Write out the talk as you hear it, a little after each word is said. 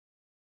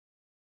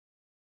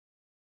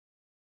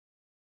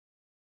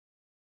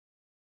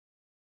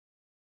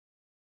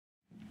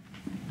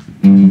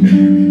I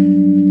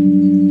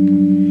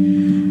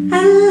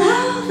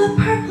love the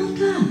purple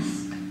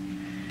dusk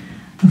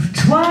of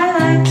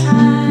twilight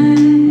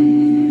time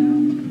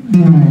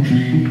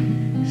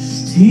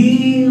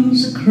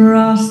steals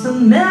across the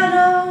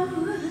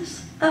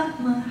meadows of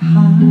my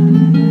heart.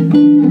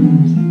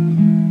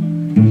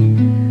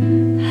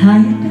 High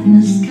up in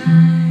the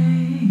sky,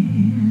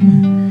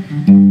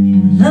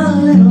 the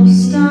little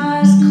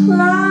stars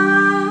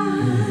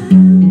climb,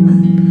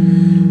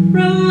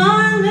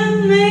 reminding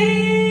me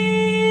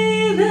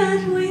that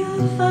we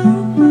are far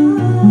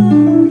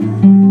apart.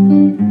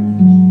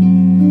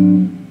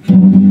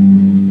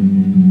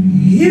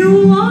 You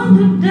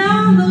wandered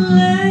down the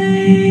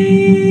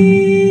lane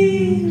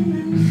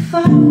and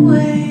far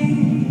away,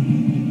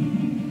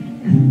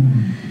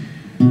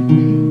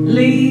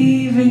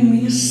 leaving me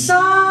a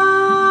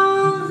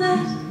song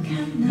that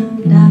cannot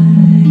die.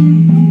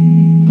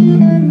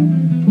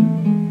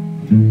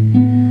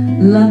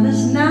 Love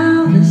is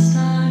now the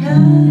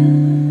stardust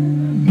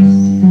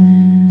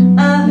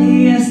of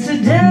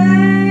yesterday,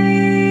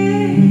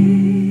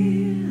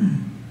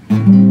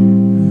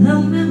 the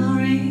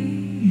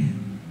memory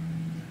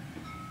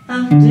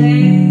of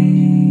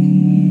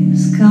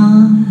days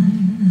gone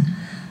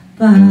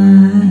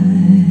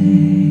by.